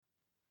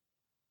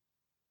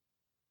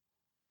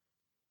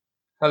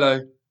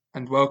Hello,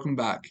 and welcome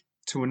back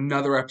to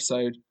another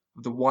episode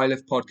of the Why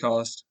Live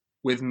podcast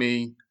with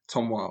me,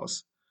 Tom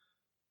Wiles.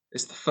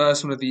 It's the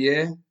first one of the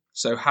year,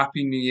 so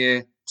Happy New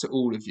Year to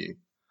all of you.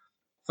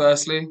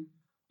 Firstly,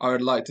 I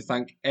would like to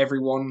thank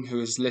everyone who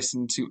has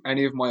listened to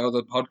any of my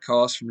other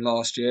podcasts from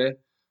last year,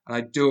 and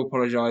I do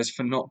apologise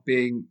for not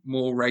being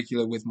more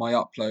regular with my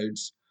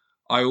uploads.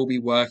 I will be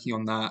working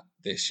on that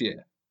this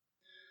year.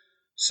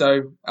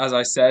 So, as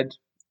I said,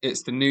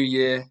 it's the new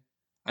year,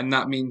 and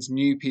that means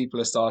new people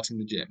are starting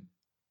the gym.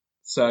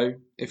 So,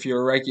 if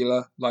you're a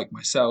regular like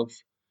myself,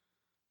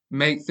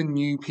 make the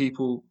new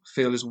people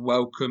feel as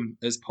welcome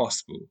as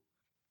possible.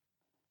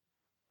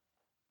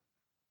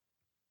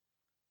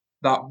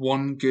 That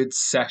one good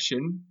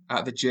session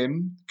at the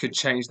gym could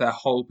change their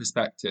whole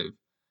perspective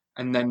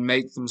and then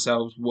make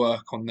themselves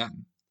work on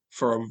them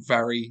for a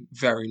very,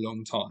 very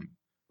long time,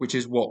 which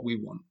is what we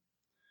want.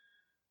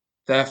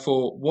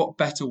 Therefore, what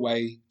better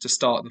way to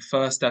start the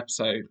first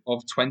episode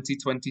of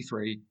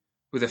 2023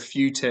 with a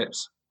few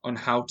tips on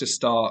how to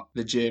start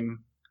the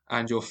gym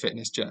and your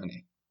fitness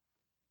journey?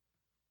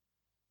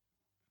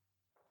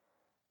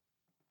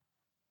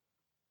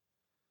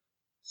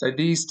 So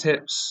these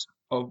tips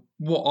are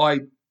what I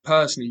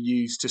personally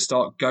used to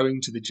start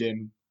going to the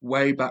gym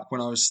way back when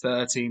I was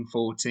 13,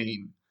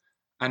 14.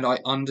 And I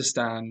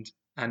understand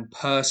and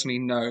personally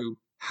know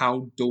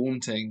how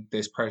daunting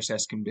this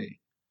process can be.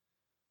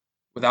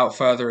 Without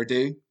further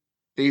ado,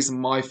 these are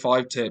my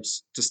 5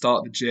 tips to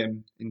start the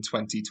gym in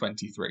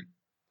 2023.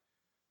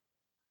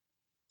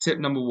 Tip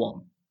number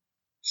 1,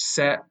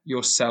 set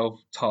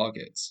yourself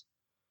targets.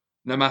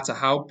 No matter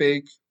how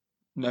big,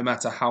 no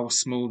matter how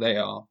small they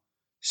are,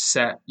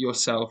 set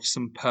yourself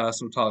some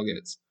personal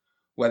targets,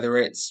 whether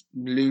it's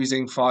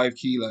losing 5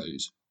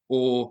 kilos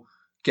or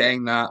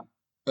getting that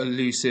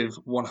elusive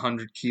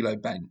 100 kilo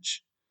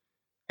bench.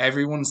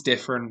 Everyone's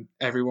different.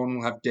 Everyone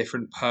will have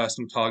different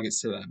personal targets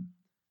to them.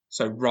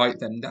 So write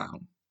them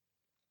down.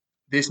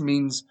 This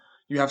means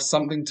you have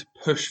something to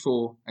push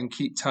for and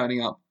keep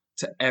turning up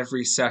to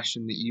every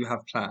session that you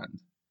have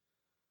planned.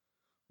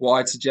 What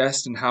I'd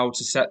suggest and how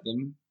to set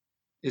them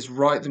is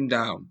write them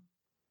down.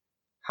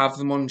 Have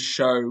them on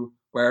show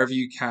wherever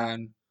you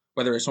can,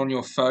 whether it's on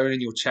your phone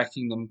and you're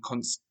checking them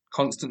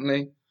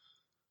constantly,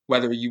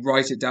 whether you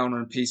write it down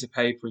on a piece of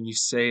paper and you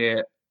see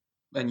it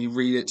and you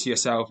read it to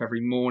yourself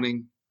every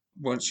morning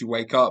once you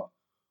wake up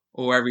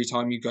or every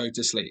time you go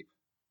to sleep.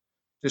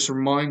 Just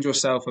remind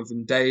yourself of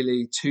them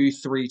daily,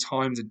 2-3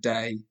 times a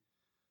day,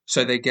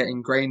 so they get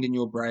ingrained in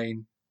your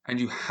brain and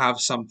you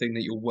have something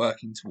that you're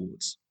working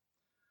towards.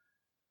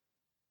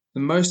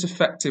 The most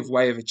effective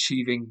way of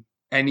achieving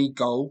any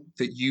goal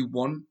that you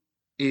want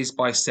is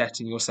by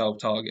setting yourself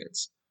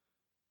targets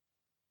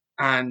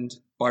and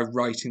by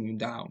writing them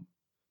down.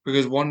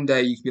 Because one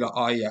day you can be like,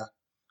 oh yeah,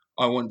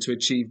 I want to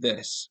achieve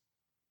this.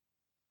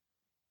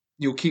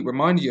 You'll keep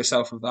reminding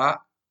yourself of that,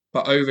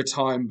 but over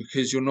time,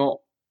 because you're not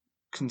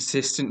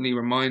consistently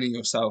reminding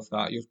yourself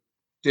that, you're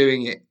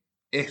doing it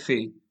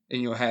iffy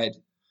in your head,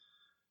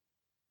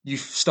 you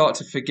start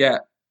to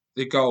forget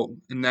the goal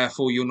and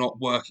therefore you're not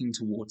working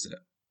towards it.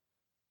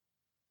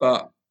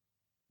 But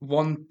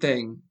one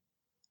thing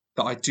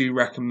that I do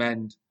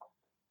recommend,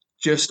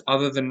 just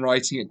other than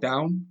writing it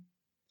down,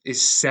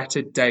 is set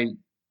a date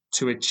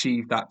to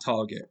achieve that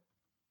target.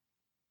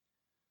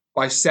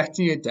 By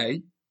setting a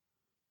date,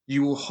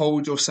 you will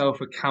hold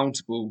yourself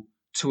accountable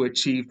to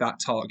achieve that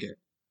target.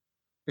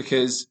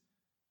 Because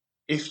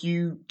if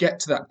you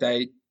get to that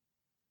date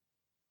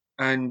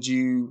and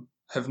you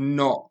have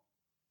not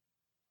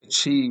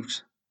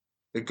achieved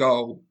the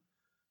goal,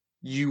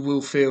 you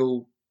will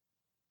feel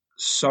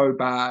so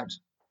bad,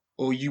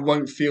 or you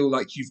won't feel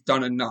like you've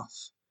done enough.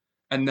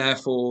 And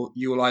therefore,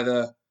 you will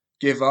either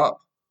give up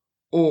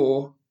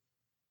or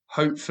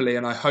hopefully,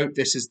 and I hope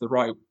this is the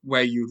right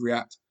way you would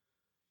react,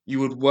 you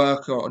would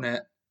work on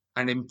it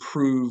and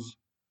improve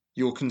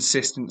your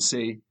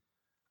consistency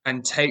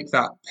and take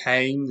that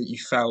pain that you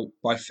felt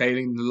by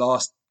failing the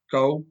last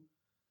goal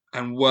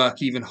and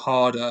work even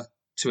harder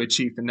to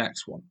achieve the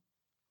next one.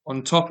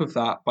 On top of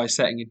that, by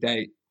setting a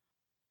date,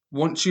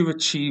 once you've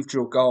achieved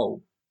your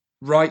goal,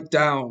 write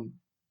down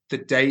the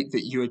date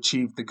that you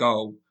achieved the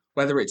goal,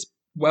 whether it's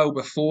well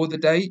before the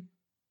date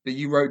that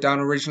you wrote down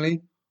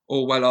originally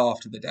or well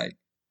after the date.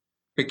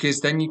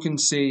 Because then you can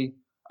see,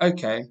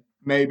 okay,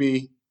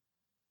 maybe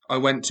I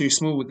went too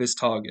small with this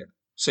target.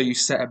 So you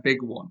set a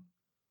big one.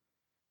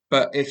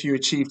 But if you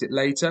achieved it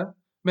later,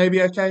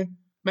 maybe, okay,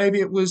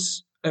 maybe it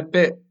was a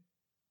bit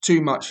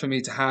too much for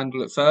me to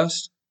handle at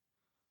first.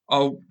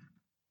 I'll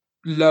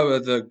lower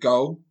the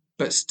goal,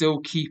 but still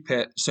keep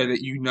it so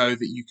that you know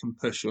that you can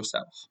push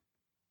yourself.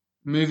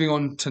 Moving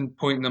on to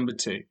point number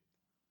 2.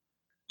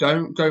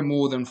 Don't go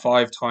more than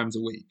 5 times a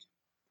week.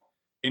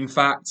 In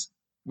fact,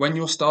 when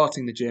you're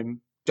starting the gym,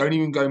 don't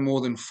even go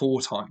more than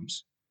 4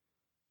 times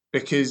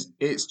because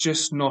it's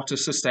just not a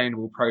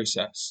sustainable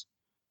process.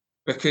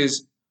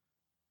 Because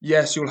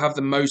yes, you'll have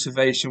the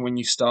motivation when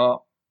you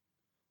start,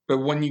 but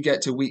when you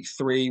get to week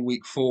 3,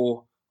 week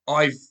 4,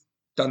 I've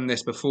done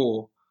this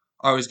before.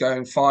 I was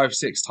going 5,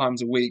 6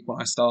 times a week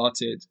when I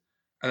started.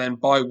 And then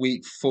by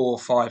week 4,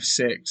 5,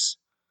 6,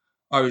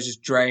 I was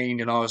just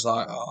drained and I was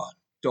like, oh,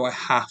 do I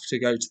have to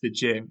go to the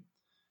gym?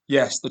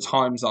 Yes, the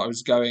times that I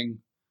was going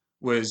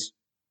was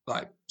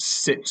like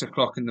 6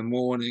 o'clock in the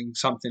morning,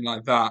 something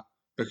like that,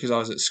 because I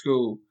was at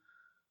school.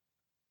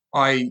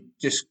 I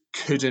just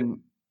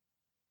couldn't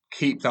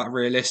keep that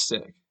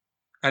realistic.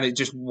 And it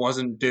just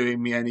wasn't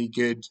doing me any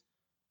good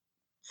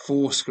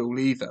for school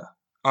either.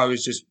 I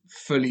was just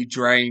fully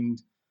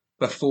drained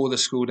before the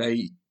school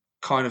day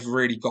kind of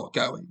really got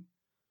going.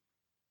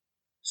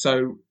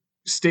 So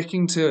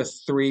sticking to a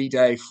 3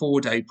 day,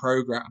 4 day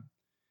program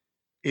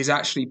is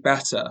actually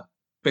better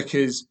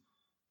because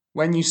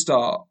when you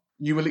start,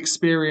 you will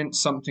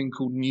experience something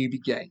called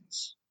newbie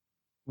gains.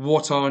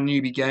 What are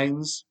newbie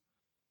gains?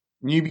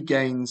 Newbie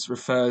gains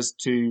refers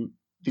to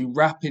the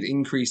rapid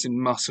increase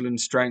in muscle and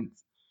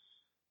strength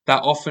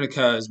that often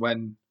occurs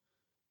when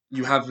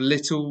you have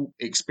little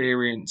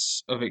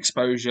experience of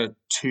exposure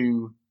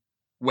to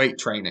weight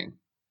training.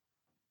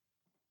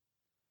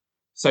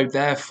 So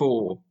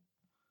therefore,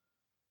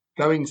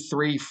 going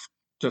 3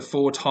 to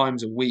 4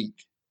 times a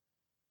week,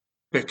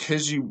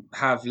 because you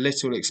have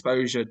little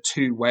exposure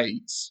to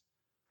weights,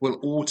 will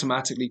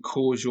automatically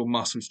cause your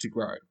muscles to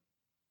grow.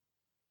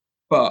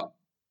 But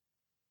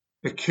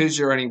because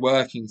you're only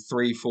working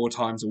 3, 4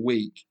 times a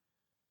week,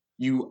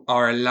 you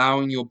are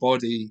allowing your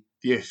body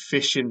the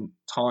efficient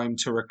time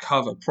to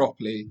recover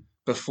properly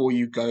before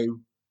you go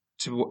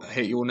to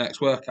hit your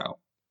next workout.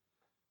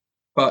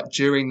 But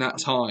during that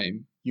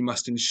time, you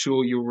must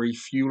ensure you're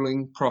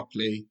refueling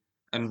properly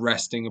and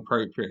resting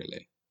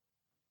appropriately.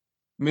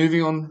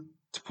 Moving on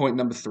to point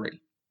number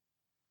 3,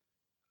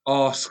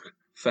 ask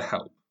for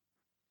help.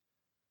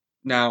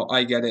 Now,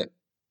 I get it.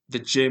 The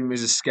gym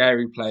is a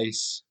scary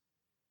place.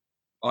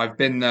 I've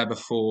been there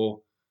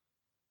before.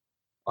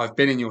 I've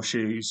been in your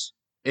shoes.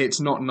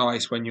 It's not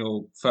nice when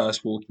you're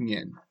first walking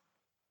in,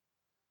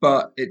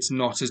 but it's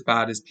not as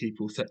bad as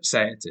people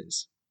say it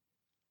is.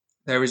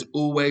 There is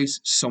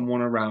always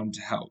someone around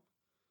to help,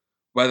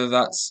 whether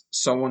that's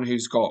someone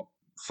who's got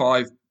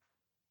 5,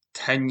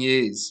 10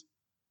 years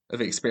of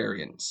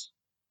experience,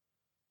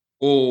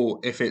 or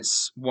if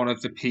it's one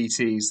of the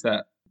PTs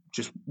that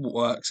just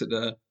works at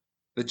the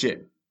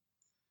gym.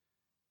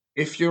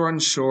 If you're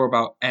unsure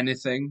about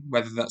anything,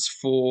 whether that's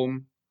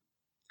form,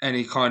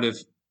 any kind of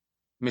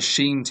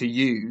machine to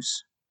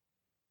use,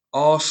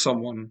 ask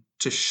someone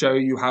to show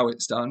you how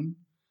it's done,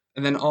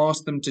 and then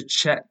ask them to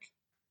check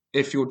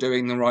if you're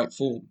doing the right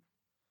form.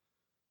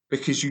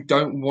 Because you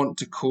don't want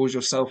to cause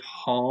yourself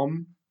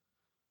harm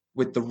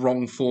with the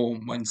wrong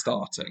form when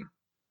starting.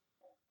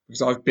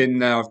 Because I've been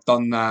there, I've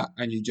done that,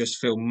 and you just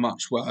feel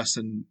much worse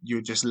and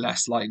you're just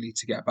less likely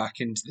to get back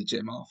into the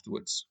gym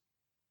afterwards.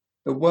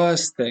 The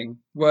worst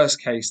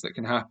case that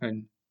can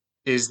happen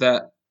is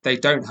that they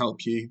don't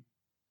help you.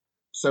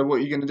 So what are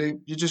you going to do?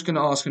 You're just going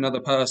to ask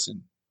another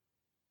person.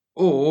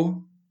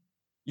 Or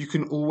you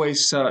can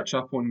always search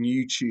up on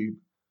YouTube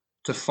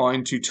to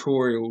find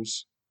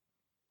tutorials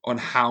on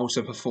how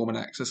to perform an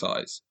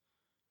exercise.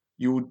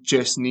 You will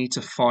just need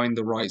to find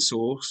the right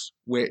source,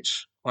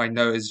 which I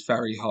know is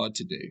very hard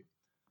to do.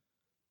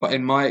 But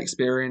in my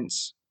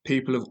experience,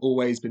 people have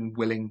always been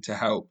willing to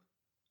help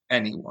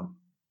anyone.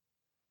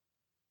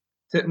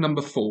 Tip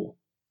number 4,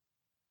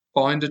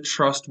 find a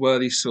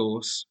trustworthy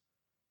source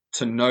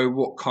to know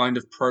what kind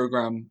of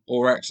program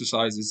or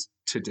exercises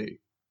to do.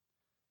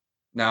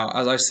 Now,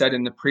 as I said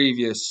in the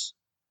previous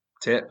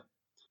tip,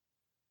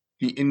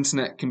 the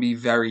internet can be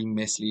very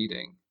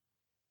misleading.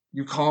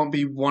 You can't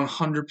be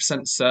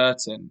 100%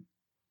 certain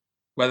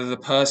whether the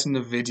person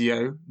in the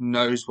video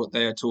knows what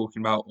they are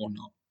talking about or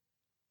not.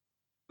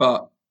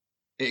 But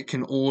it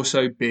can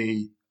also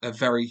be a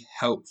very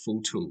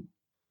helpful tool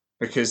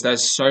because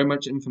there's so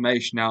much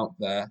information out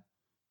there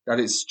that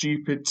it's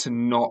stupid to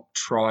not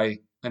try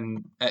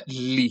and at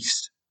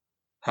least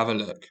have a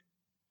look.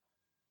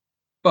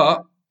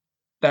 But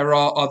there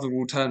are other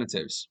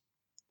alternatives.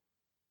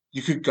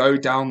 You could go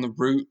down the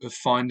route of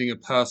finding a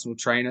personal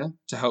trainer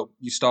to help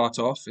you start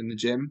off in the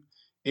gym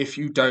if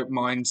you don't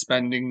mind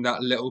spending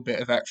that little bit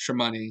of extra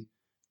money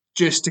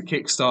just to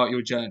kickstart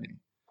your journey.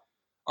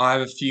 I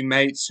have a few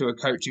mates who are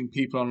coaching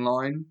people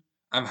online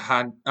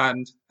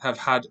and have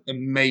had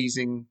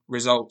amazing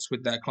results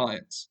with their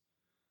clients.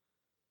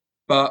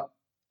 But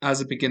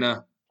as a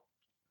beginner,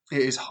 it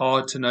is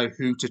hard to know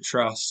who to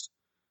trust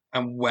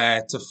and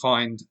where to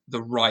find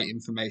the right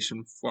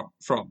information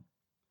from.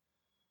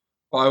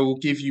 But I will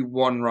give you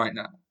one right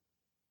now.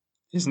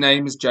 His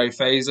name is Joe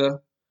Fazer,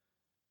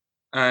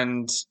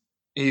 and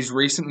he's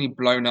recently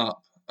blown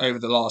up over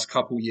the last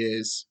couple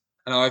years,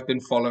 and I've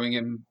been following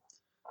him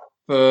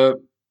for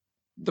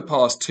the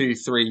past 2,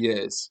 3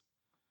 years.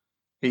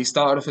 He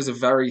started off as a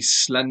very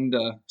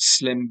slender,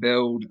 slim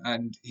build,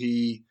 and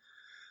he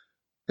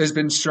has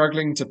been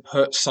struggling to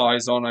put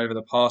size on over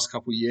the past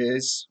couple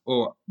years,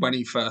 or when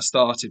he first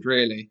started,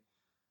 really.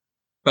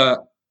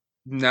 But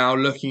now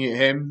looking at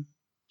him,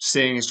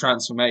 seeing his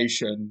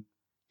transformation,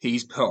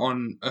 he's put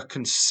on a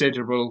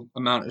considerable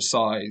amount of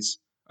size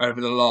over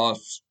the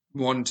last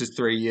 1 to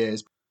 3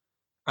 years.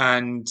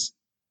 And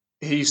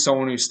he's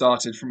someone who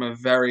started from a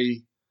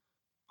very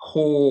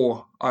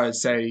poor, I would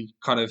say,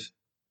 kind of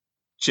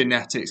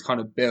genetics kind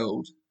of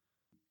build,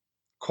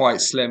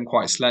 quite slim,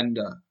 quite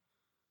slender.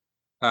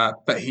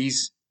 But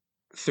he's,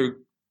 through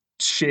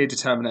sheer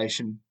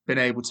determination, been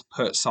able to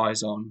put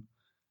size on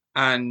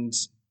and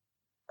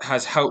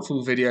has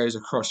helpful videos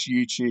across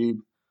YouTube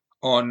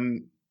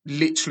on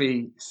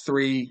literally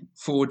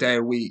 3-4 day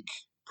a week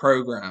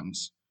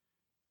programs,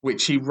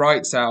 which he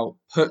writes out,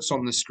 puts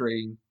on the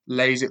screen,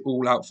 lays it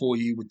all out for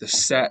you with the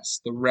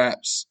sets, the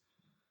reps,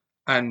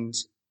 and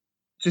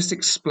just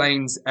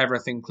explains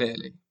everything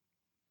clearly.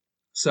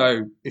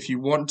 So if you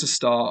want to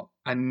start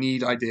and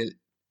need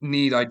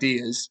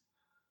ideas,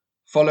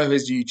 follow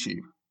his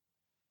YouTube.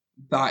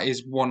 That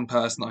is one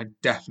person I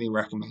definitely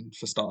recommend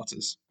for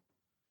starters.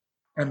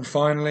 And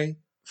finally,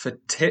 for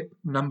tip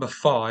number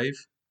 5,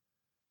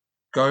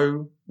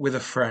 go with a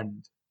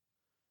friend.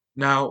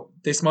 Now,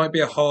 this might be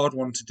a hard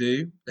one to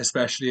do,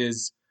 especially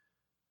as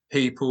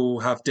people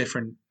have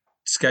different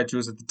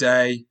schedules of the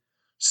day.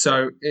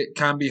 So it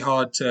can be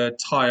hard to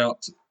tie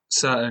up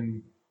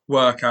certain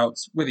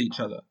workouts with each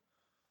other.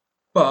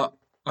 But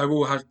I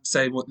will have to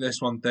say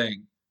this one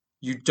thing.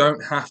 You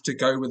don't have to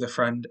go with a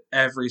friend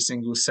every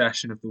single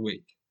session of the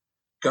week.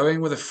 Going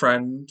with a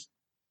friend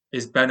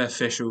is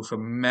beneficial for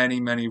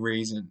many, many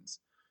reasons.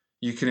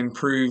 You can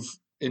improve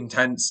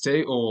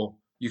intensity, or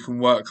you can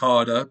work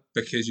harder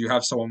because you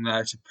have someone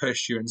there to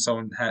push you and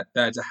someone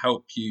there to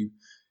help you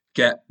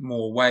get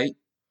more weight.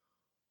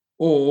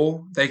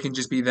 Or they can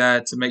just be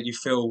there to make you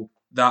feel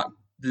that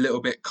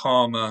little bit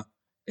calmer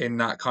in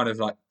that kind of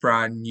like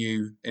brand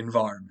new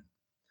environment.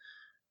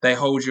 They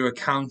hold you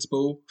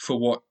accountable for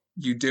what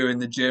you do in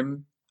the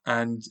gym.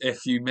 And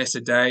if you miss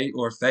a day,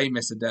 or if they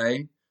miss a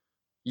day,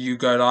 you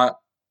go like,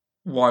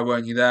 why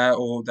weren't you there?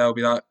 Or they'll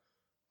be like,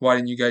 why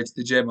didn't you go to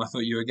the gym? I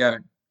thought you were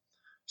going.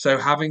 So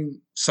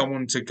having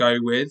someone to go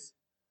with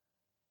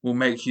will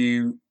make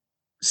you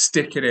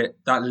stick at it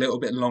that little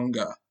bit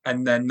longer.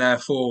 And then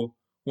therefore,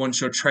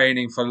 once you're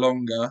training for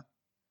longer,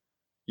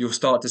 you'll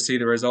start to see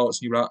the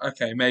results. And you're like,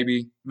 okay,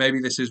 maybe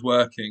this is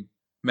working.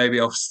 Maybe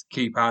I'll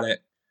keep at it.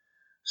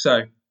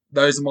 So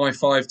those are my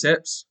 5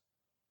 tips.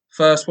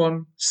 First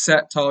one,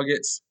 set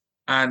targets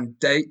and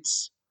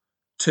dates.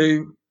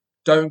 2,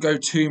 don't go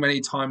too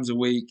many times a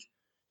week.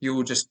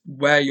 You'll just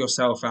wear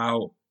yourself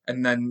out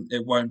and then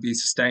it won't be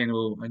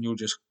sustainable and you'll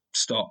just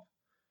stop.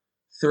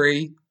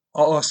 3,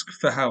 ask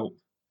for help.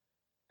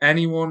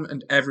 Anyone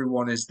and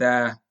everyone is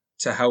there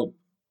to help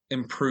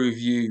improve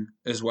you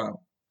as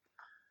well.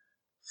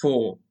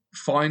 4,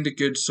 find a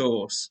good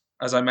source.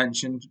 As I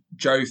mentioned,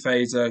 Joe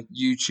Fazer,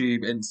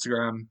 YouTube,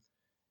 Instagram,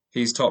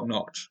 he's top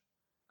notch.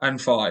 And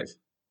 5,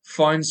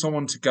 find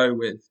someone to go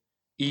with,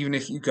 even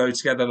if you go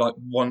together like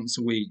once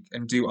a week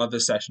and do other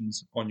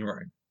sessions on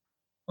your own.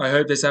 I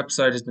hope this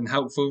episode has been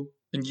helpful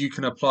and you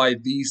can apply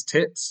these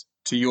tips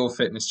to your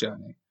fitness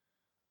journey.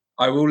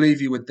 I will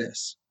leave you with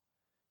this.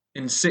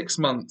 In 6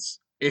 months,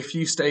 if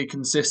you stay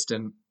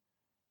consistent,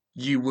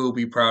 you will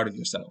be proud of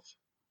yourself.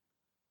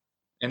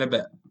 In a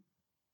bit.